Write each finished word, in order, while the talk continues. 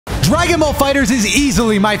Dragon Ball FighterZ is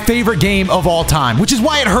easily my favorite game of all time, which is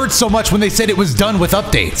why it hurts so much when they said it was done with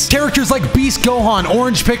updates. Characters like Beast Gohan,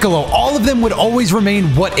 Orange Piccolo, all of them would always remain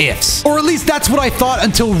what ifs. Or at least that's what I thought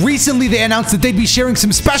until recently they announced that they'd be sharing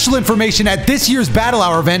some special information at this year's Battle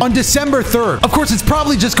Hour event on December 3rd. Of course, it's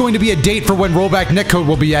probably just going to be a date for when rollback netcode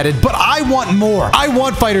will be added, but I want more. I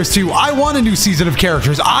want fighterz 2. I want a new season of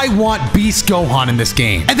characters. I want Beast Gohan in this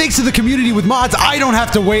game. And thanks to the community with mods, I don't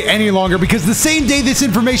have to wait any longer because the same day this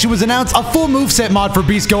information was announced, a full moveset mod for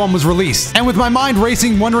Beast Gohan was released. And with my mind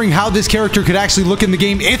racing, wondering how this character could actually look in the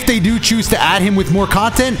game if they do choose to add him with more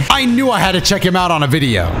content, I knew I had to check him out on a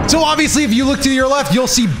video. So obviously, if you look to your left, you'll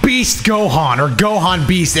see Beast Gohan or Gohan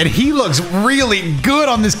Beast, and he looks really good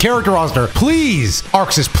on this character roster. Please,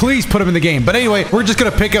 Arxis, please put him in the game. But anyway, we're just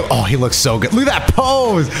gonna pick up. Oh, he looks so good. Look at that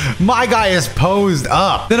pose. My guy is posed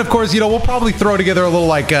up. Then of course, you know, we'll probably throw together a little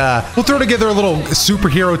we'll throw together a little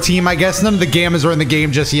superhero team, I guess. None of the Gammas are in the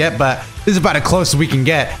game just yet, but this is about as close as we can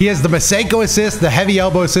get. He has the Masenko assist, the heavy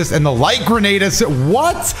elbow assist, and the light grenade assist.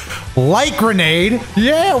 What? Light grenade?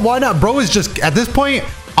 Yeah, why not? Bro is just, at this point,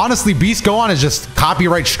 honestly, Beast Gohan is just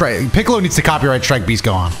copyright strike. Piccolo needs to copyright strike Beast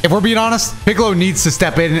Gohan. If we're being honest, Piccolo needs to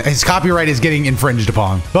step in. His copyright is getting infringed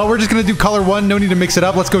upon. But we're just gonna do color one. No need to mix it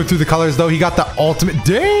up. Let's go through the colors though. He got the ultimate.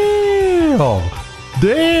 Damn,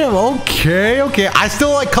 okay. I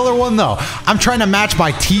still like color one though. I'm trying to match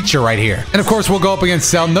my teacher right here. And of course, we'll go up against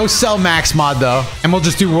Cell. No Cell Max mod though. And we'll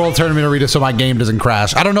just do World Tournament Arena so my game doesn't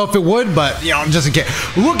crash. I don't know if it would, but you know, just in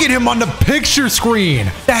case. Look at him on the picture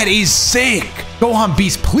screen. That is sick. Gohan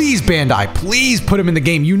Beast, please Bandai, please put him in the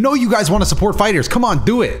game. You know you guys want to support fighters. Come on,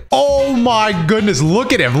 do it. Oh my goodness,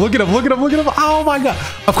 look at him. Oh my god.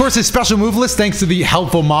 Of course, his special move list, thanks to the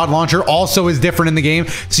helpful mod launcher, also is different in the game.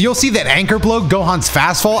 So you'll see that Anchor Blow, Gohan's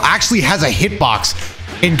fast fall, actually has a hitbox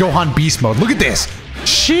in Gohan Beast mode. Look at this.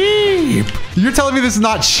 Cheap. You're telling me this is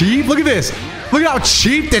not cheap? Look at this. Look at how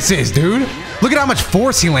cheap this is, dude. Look at how much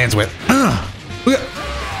force he lands with. Look at.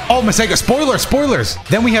 Oh, mistake. Spoilers.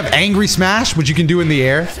 Then we have Angry Smash, which you can do in the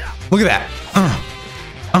air. Look at that.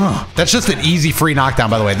 That's just an easy free knockdown,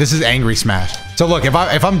 by the way. This is Angry Smash. So look, if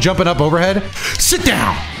I'm jumping up overhead, sit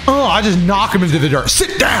down. I just knock him into the dirt.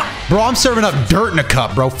 Sit down. Bro, I'm serving up dirt in a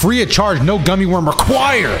cup, bro. Free of charge, no gummy worm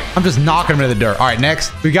required. I'm just knocking him into the dirt. All right,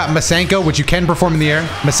 next, we got Masenko, which you can perform in the air.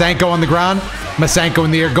 Masenko on the ground. Masenko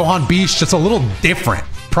in the air. Gohan Beast, just a little different.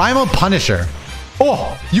 Primal Punisher.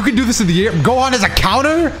 Oh, you can do this in the air. Gohan as a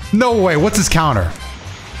counter? No way. What's his counter?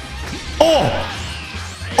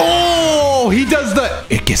 Oh, he does the.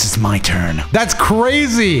 I guess it's my turn. That's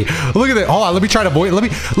crazy. Look at that. Hold on. Let me try to avoid.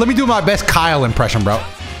 Let me do my best Kyle impression, bro.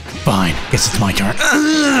 Fine. Guess it's my turn.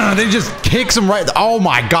 Then he just kicks him right. Oh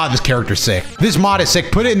my god, this character's sick. This mod is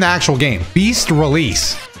sick. Put it in the actual game. Beast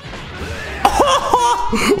release.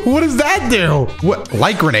 What does that do? What?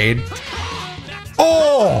 Light grenade.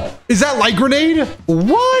 Oh, is that light grenade?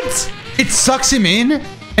 What? It sucks him in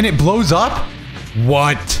and it blows up?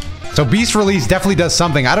 What? So Beast Release definitely does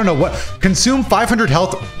something. I don't know what. Consume 500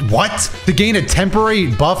 health. What? To gain a temporary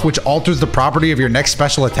buff which alters the property of your next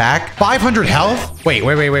special attack? 500 health? Wait.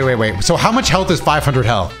 So how much health is 500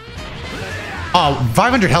 health? Oh,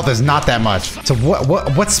 500 health is not that much. So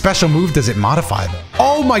what special move does it modify though?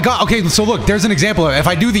 Oh my god. Okay, so look, there's an example of it. If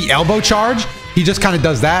I do the elbow charge, he just kind of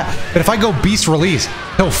does that. But if I go Beast Release,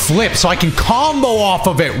 he'll flip so I can combo off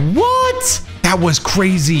of it. What? That was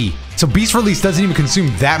crazy. So Beast Release doesn't even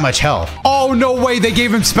consume that much health. Oh, no way. They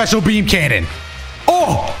gave him Special Beam Cannon.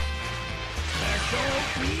 Oh.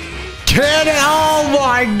 Cannon. Oh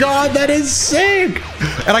my god, that is sick.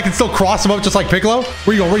 And I can still cross him up just like Piccolo.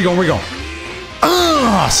 Where you going?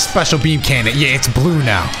 Special Beam Cannon. Yeah, it's blue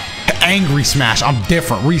now. Angry Smash. I'm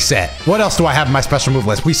different. Reset. What else do I have in my special move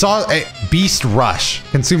list? We saw a Beast Rush.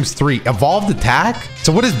 Consumes 3. Evolved attack?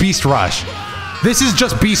 So what is Beast Rush? This is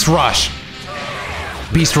just Beast Rush.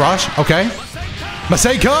 Beast Rush. Okay.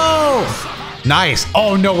 Masenko. Nice.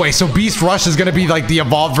 Oh, no way. So Beast Rush is going to be like the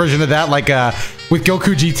evolved version of that, like with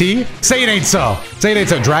Goku GT? Say it ain't so. Say it ain't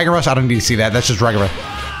so. Dragon Rush? I don't need to see that. That's just Dragon Rush.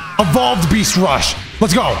 Evolved Beast Rush.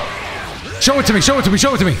 Let's go. Show it to me.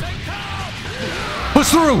 Push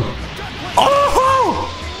through. Oh!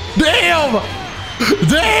 Damn!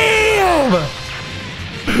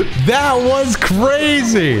 That was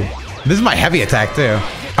crazy. This is my heavy attack too.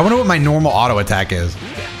 I wonder what my normal auto attack is.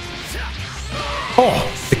 Oh,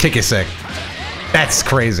 the kick is sick. That's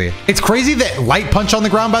crazy. It's crazy that light punch on the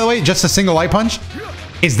ground, by the way, just a single light punch,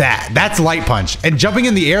 is that. That's light punch. And jumping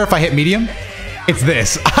in the air if I hit medium, it's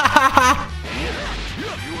this.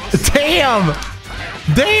 Damn!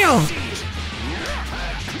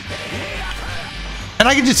 And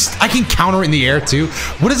I can counter in the air too.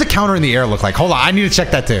 What does a counter in the air look like? Hold on, I need to check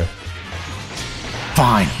that too.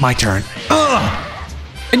 Fine, my turn. Ugh.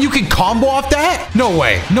 And you can combo off that? No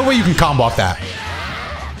way. No way you can combo off that.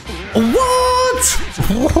 What?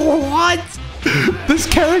 What? This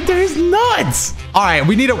character is nuts. All right,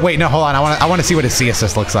 we need to wait. No, hold on. I want to see what his C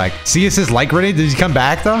assist looks like. C assist light grenade. Did he come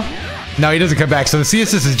back though? No, he doesn't come back. So the C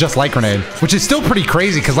assist is just light grenade, which is still pretty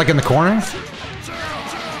crazy because like in the corner.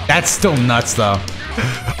 That's still nuts though.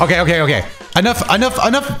 Okay. Enough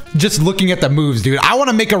just looking at the moves, dude. I want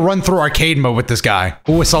to make a run through arcade mode with this guy.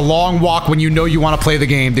 Oh, it's a long walk when you know you want to play the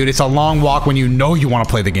game, dude. It's a long walk when you know you want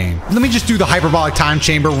to play the game. Let me just do the hyperbolic time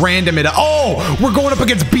chamber, random it. Oh, we're going up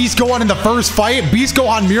against Beast Gohan in the first fight. Beast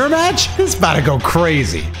Gohan mirror match? This is about to go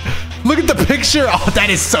crazy. Look at the picture. Oh, that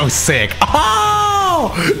is so sick.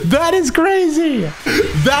 Oh, that is crazy.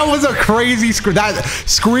 That was a crazy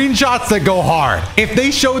screenshots that go hard. If they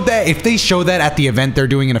showed that at the event they're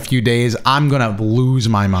doing in a few days, I'm gonna lose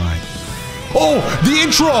my mind. Oh, the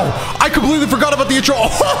intro. I completely forgot about the intro.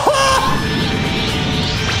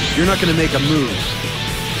 You're not gonna make a move.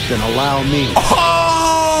 Then allow me.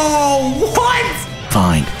 Oh, what?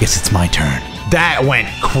 Fine. Guess it's my turn. That went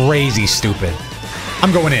crazy stupid.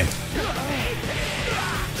 I'm going in.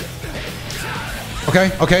 Okay.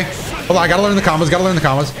 Hold on, I gotta learn the combos,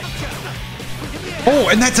 Oh,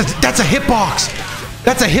 and that's a hitbox.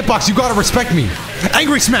 That's a hitbox, you gotta respect me.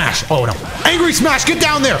 Angry Smash. Oh no. Angry Smash, get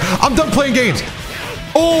down there. I'm done playing games.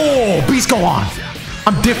 Oh, Beast Gohan.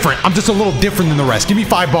 I'm different. I'm just a little different than the rest. Give me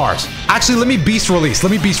 5 bars. Actually, let me Beast Release.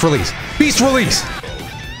 Beast Release.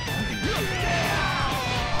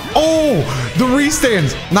 Oh, the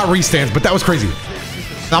restands. Not restands, but that was crazy.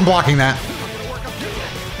 I'm blocking that.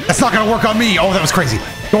 That's not gonna work on me. Oh, that was crazy.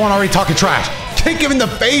 Gohan already talking trash. Kick him in the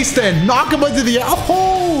face then. Knock him into the...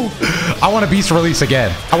 Oh! I want a Beast Release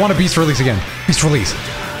again. Beast Release.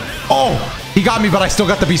 Oh! He got me, but I still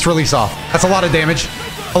got the Beast Release off. That's a lot of damage.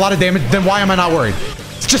 Then why am I not worried?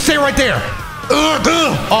 Just stay right there.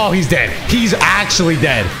 Oh, he's dead. He's actually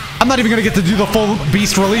dead. I'm not even gonna get to do the full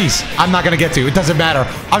Beast Release. I'm not gonna get to. It doesn't matter.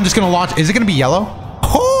 I'm just gonna launch. Is it gonna be yellow?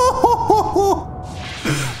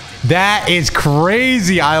 That is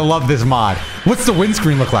crazy. I love this mod. What's the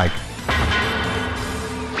windscreen look like?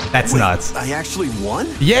 That's nuts. I actually won?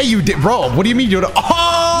 Yeah, you did. Bro, what do you mean you did?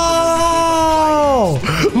 Oh!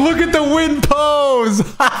 Look at the win pose.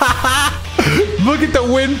 Look at the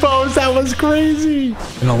win pose. That was crazy.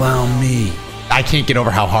 And allow me. I can't get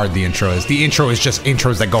over how hard the intro is. The intro is just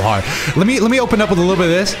intros that go hard. Let me open up with a little bit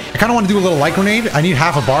of this. I kind of want to do a little light grenade. I need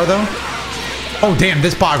half a bar though. Oh, damn.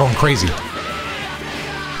 This bot going crazy.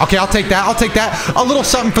 Okay, I'll take that. A little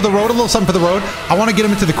something for the road. I want to get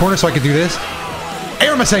him into the corner so I can do this.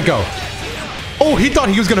 Air Masenko. Oh, he thought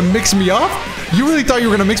he was going to mix me up? You really thought you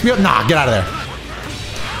were going to mix me up? Nah, get out of there.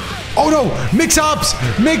 Oh, no. Mix-ups.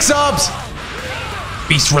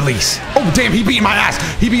 Beast Release. Oh, damn. He beat my ass.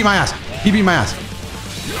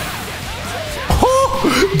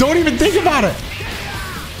 Oh, don't even think about it.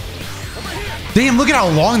 Damn, look at how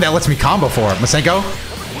long that lets me combo for. Masenko.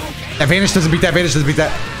 That Vanish doesn't beat that.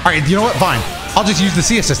 All right, you know what? Fine. I'll just use the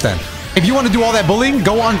C assist then. If you want to do all that bullying,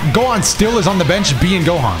 Gohan still is on the bench being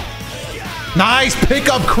Gohan. Nice pick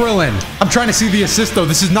up, Krillin. I'm trying to see the assist though.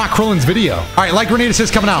 This is not Krillin's video. All right, light grenade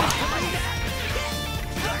assist coming out.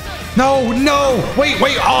 No. Wait.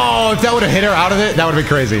 Oh, if that would have hit her out of it, that would have been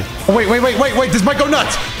crazy. Oh, wait. This might go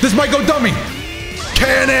nuts. This might go dummy.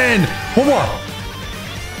 Cannon. One more.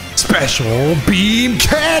 Special beam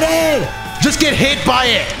cannon. Just get hit by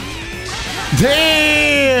it.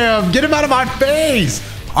 Damn! Get him out of my face!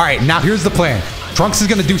 Alright, now here's the plan. Trunks is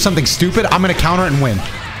gonna do something stupid. I'm gonna counter it and win.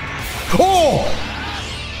 Oh!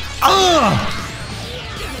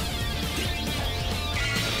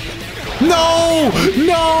 No!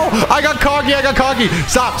 I got cocky.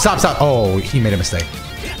 Stop. Oh, he made a mistake.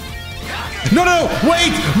 No!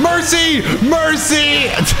 Wait! Mercy!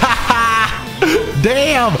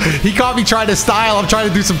 Damn! He caught me trying to style. I'm trying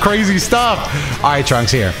to do some crazy stuff. Alright,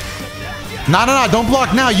 Trunks, here. No, don't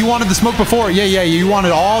block now. You wanted the smoke before. Yeah, you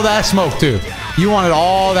wanted all that smoke too.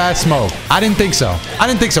 I didn't think so.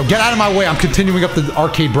 Get out of my way. I'm continuing up the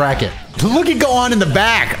arcade bracket. Look at Gohan in the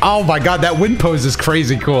back. Oh my god, that wind pose is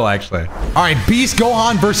crazy cool actually. All right, Beast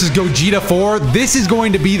Gohan versus Gogeta 4. This is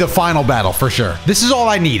going to be the final battle for sure. This is all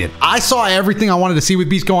I needed. I saw everything I wanted to see with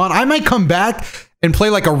Beast Gohan. I might come back and play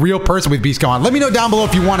like a real person with Beast Gohan. Let me know down below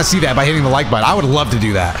if you want to see that by hitting the like button. I would love to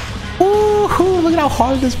do that. Ooh, look at how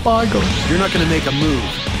hard this ball goes. You're not going to make a move.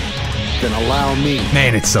 Then allow me.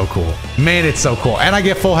 Man, it's so cool. And I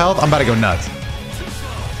get full health. I'm about to go nuts.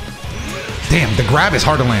 Damn, the grab is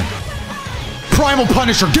hard to land. Primal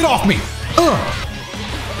Punisher, get off me.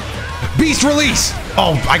 Beast Release.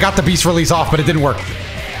 Oh, I got the Beast Release off, but it didn't work.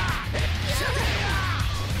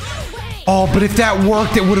 Oh, but if that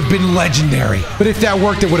worked, it would have been legendary.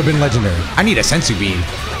 I need a sensu bean.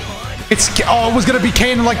 It was gonna be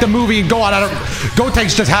canon like the movie and Gohan.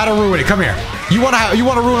 Gotenks just had to ruin it. Come here. You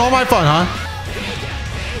wanna ruin all my fun, huh?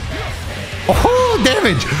 Oh,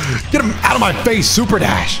 damage! Get him out of my face, super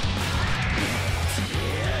dash.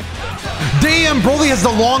 Damn, Broly has the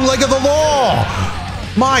long leg of the law.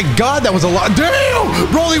 My God, that was a lot. Damn,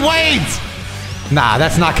 Broly waits. Nah,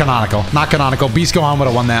 that's not canonical. Not canonical. Beast Gohan would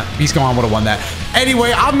have won that. Beast Gohan would have won that.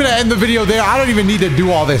 Anyway, I'm gonna end the video there. I don't even need to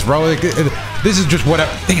do all this, bro. This is just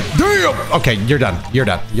whatever. Damn. Okay, you're done.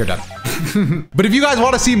 But if you guys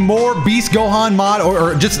want to see more Beast Gohan mod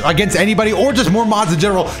or just against anybody or just more mods in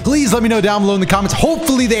general, please let me know down below in the comments.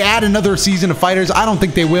 Hopefully they add another season of fighterz. I don't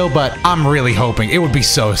think they will, but I'm really hoping. It would be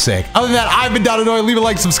so sick. Other than that, I've been Dotodoya. Leave a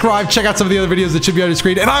like, subscribe, check out some of the other videos that should be on your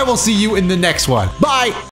screen, and I will see you in the next one. Bye!